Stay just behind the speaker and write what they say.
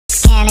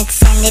Scan it,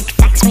 send it,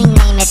 fax,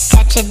 rename it,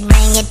 touch it,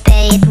 ring it,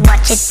 pay it,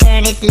 watch it,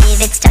 turn it,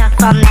 leave it, start,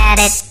 format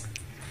it.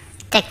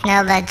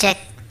 Technologic.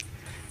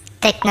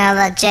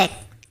 Technologic.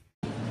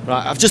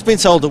 Right, I've just been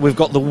told that we've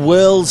got the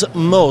world's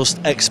most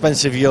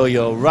expensive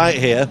yo-yo right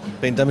here,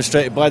 being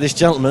demonstrated by this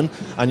gentleman,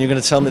 and you're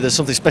going to tell me there's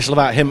something special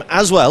about him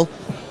as well.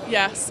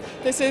 Yes,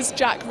 this is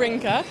Jack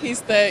Rinker. He's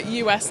the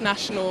US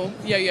national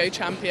yo-yo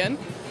champion.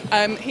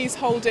 He's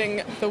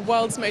holding the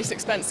world's most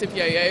expensive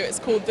yo-yo. It's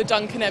called the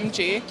Duncan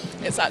MG.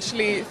 It's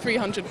actually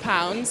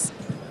 £300.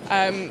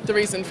 The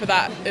reason for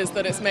that is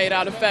that it's made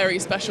out of very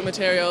special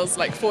materials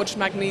like forged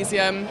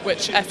magnesium,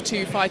 which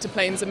F-2 fighter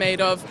planes are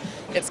made of.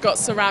 It's got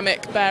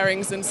ceramic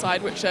bearings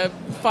inside, which are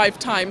 5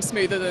 times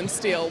smoother than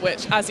steel,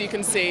 which, as you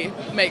can see,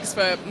 makes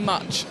for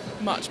much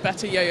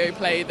better yo-yo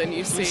play than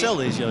you see. You sell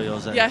these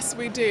yo-yos then? Yes,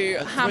 we do.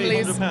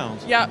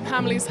 £300? Yeah,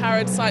 Hamley's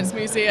Harrods Science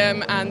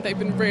Museum, and they've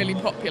been really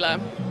popular.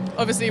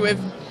 Obviously with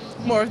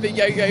more of the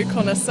yo-yo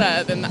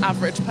connoisseur than the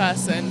average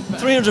person.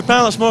 £300,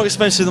 that's more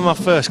expensive than my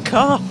first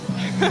car.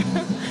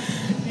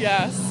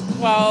 Yes,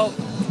 well,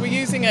 we're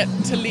using it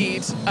to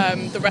lead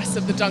the rest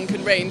of the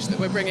Duncan range that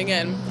we're bringing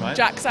in. Right.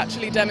 Jack's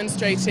actually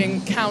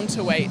demonstrating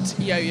counterweight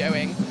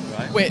yo-yoing,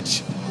 right,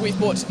 which we've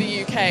brought to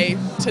the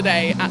UK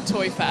today at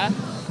Toy Fair.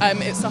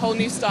 It's a whole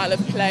new style of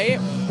play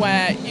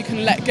where you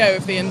can let go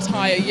of the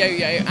entire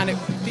yo-yo and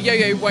the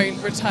yo-yo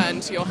won't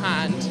return to your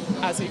hand,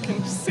 as you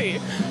can see.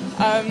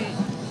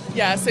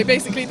 Yeah, so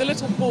basically the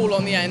little ball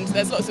on the end,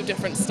 there's lots of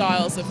different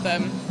styles of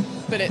them,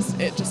 but it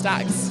just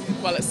acts,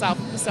 well, it's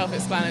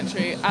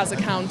self-explanatory, as a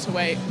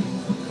counterweight.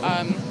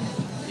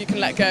 You can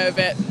let go of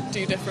it,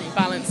 do different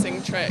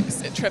balancing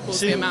tricks. It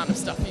triples the amount of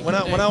stuff you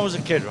can do. When I was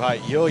a kid,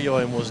 right,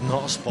 yo-yoing was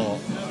not a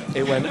sport.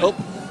 It went up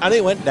and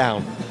it went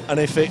down, and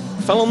if it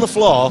fell on the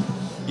floor,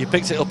 you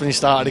picked it up and you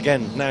started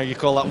again. Now you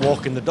call that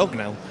walking the dog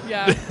now.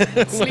 Yeah,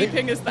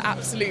 sleeping is the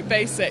absolute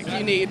basic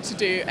you need to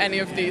do any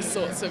of these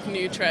sorts of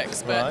new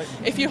tricks. But right,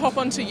 if you hop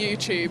onto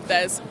YouTube,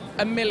 there's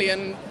a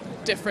million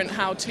different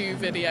how-to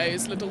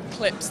videos, little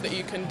clips that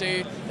you can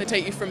do. They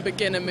take you from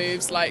beginner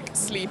moves like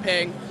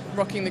sleeping,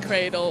 rocking the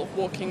cradle,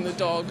 walking the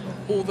dog,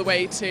 all the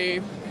way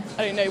to,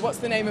 I don't know, what's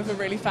the name of a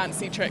really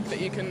fancy trick that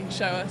you can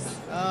show us?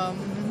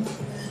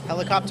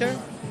 Helicopter.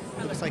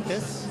 Looks like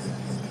this.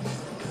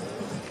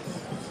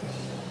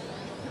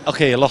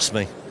 Okay, you lost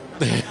me.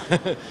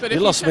 But you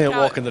lost me at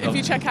walking the dog. If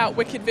you check out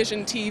Wicked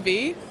Vision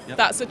TV, yep,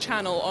 that's a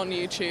channel on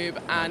YouTube,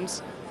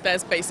 and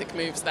there's basic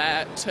moves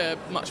there to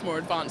much more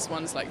advanced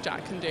ones like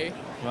Jack can do.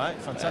 Right,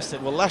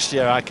 fantastic. Well, last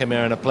year I came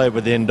here and I played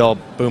with the indoor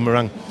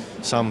boomerang,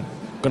 so I'm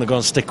going to go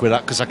and stick with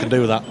that because I can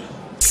do that.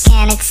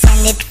 Scan it,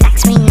 send it,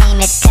 fax, rename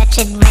it, touch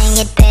it, ring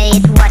it, pay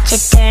it, watch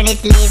it, turn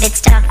it, leave it,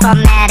 start,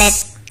 format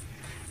it.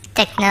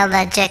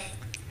 Technologic.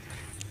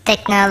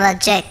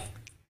 Technologic.